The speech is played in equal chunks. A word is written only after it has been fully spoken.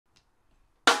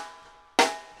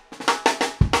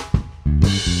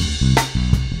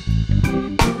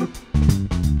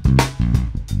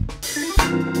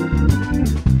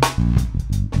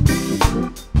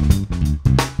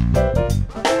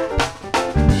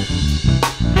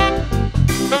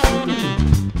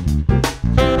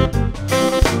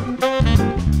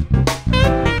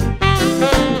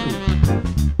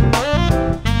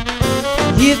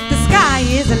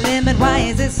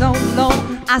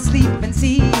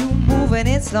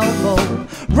moving in slow-mo,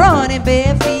 running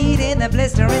bare feet in the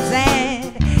blistering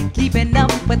sand, keeping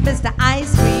up with Mr.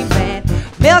 Ice Cream Man.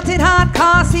 Melted hot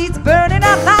car seats burning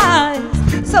our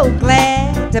lives, so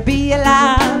glad to be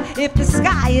alive. If the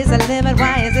sky is a limit,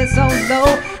 why is it so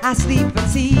low? I sleep and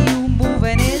see you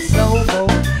moving in slow-mo.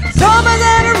 Summer's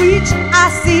out of reach, I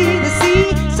see the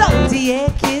sea, salty air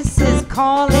kisses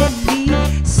calling me.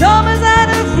 Summer's out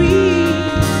of reach,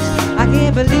 I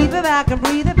can't believe it, I can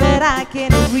breathe it, but I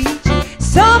can't reach.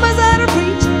 Summer's out of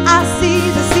reach, I see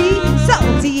the sea,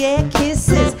 salty air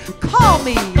kisses call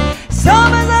me.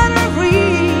 Summer's out of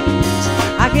reach,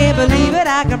 I can't believe it,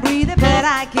 I can breathe it, but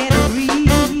I can't reach.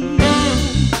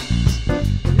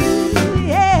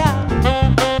 Yeah.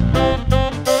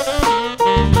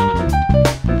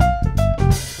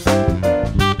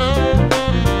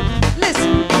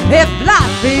 Listen, if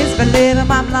life is for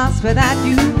living, I'm lost without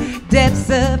you. Depths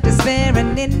of despair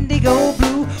and indigo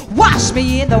blue. Wash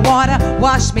me in the water,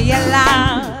 wash me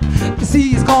alive. The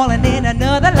sea is calling in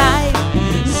another life.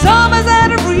 Summer's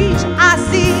out of reach, I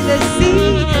see the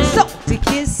sea. Salty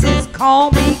kisses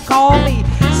call me, call me.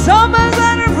 Summer's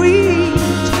out of reach,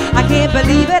 I can't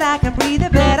believe it, I can breathe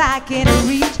it, but I can't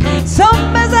reach.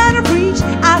 Summer's out of reach,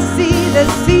 I see the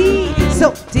sea.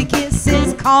 Salty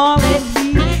kisses calling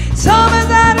me.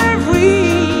 Summer's out of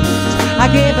reach, I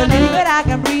can't believe it, I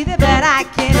can breathe it, but I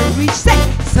can't reach. Say,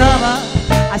 summer,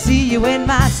 I see you in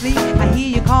my sleep. I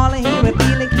hear you calling, hear it,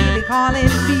 feel it calling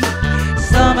me.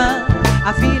 Summer,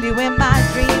 I feel you in my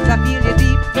dreams. I feel you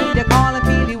deep, feel you calling,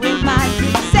 feel you in my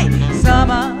dreams. Say,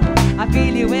 summer, I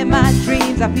feel you in my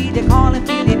dreams. I feel you calling,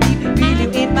 feel you deep, feel you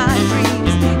in my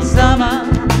dreams. Summer,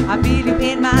 I feel you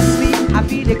in my sleep. I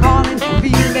feel you calling,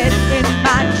 feel it in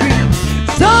my dreams.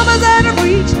 Summer's out of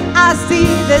reach, I see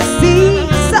the sea.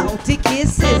 Salty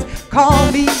kisses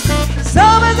call me.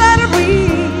 Summer's out of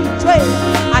reach, well,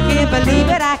 I can't believe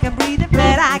it, I can breathe it,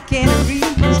 but I can't reach.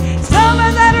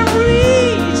 Summer's out of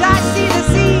reach, I see the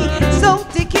sea.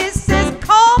 Salty kisses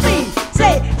call me.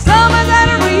 Say, summer's out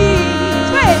of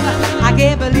reach, well, I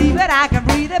can't believe it, I can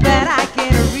breathe it, but I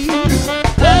can't reach.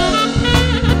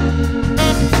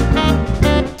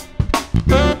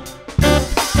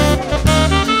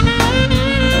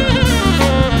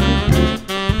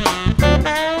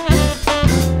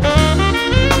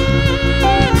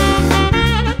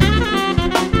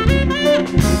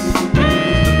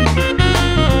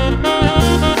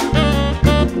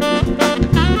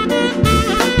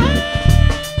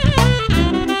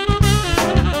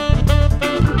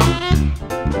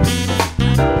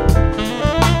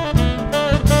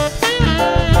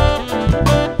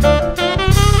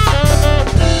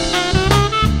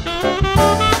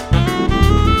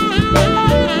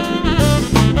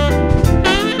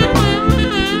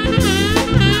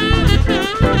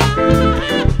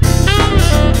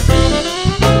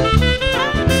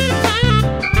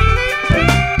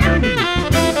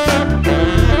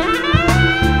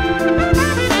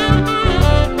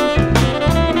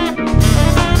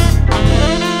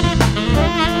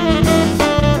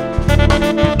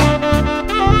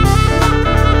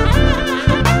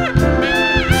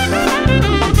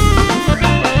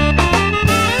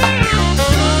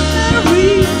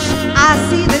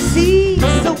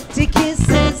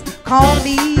 Call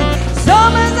me.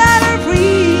 Summer's out of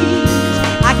reach,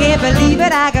 I can't believe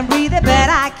it, I can breathe it, but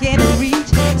I can't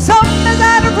reach. Summer's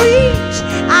out of reach,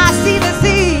 I see the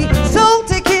sea.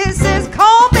 Salty kisses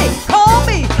call me, call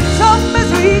me.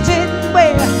 Summer's reaching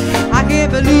where I can't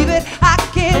believe it, I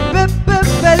can't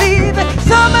believe it.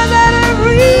 Summer's out of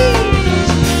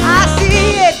reach, I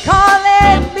see it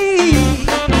calling me.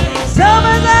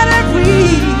 Summer's out of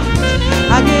reach,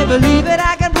 I can't believe it,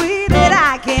 I can breathe it,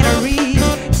 I can't reach.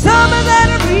 Summer's out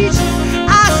of reach,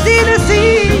 I see the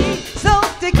sea.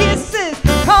 Salty kisses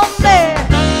call me.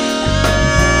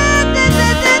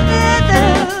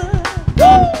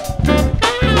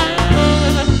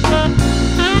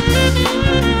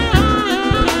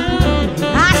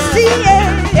 I see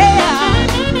it, yeah.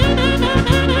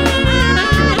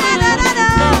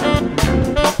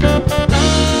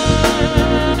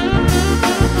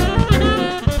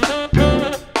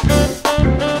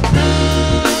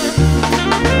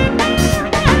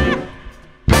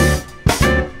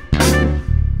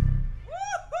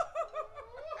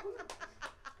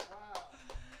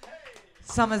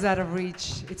 Summer's out of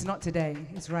reach. It's not today.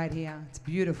 It's right here. It's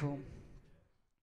beautiful.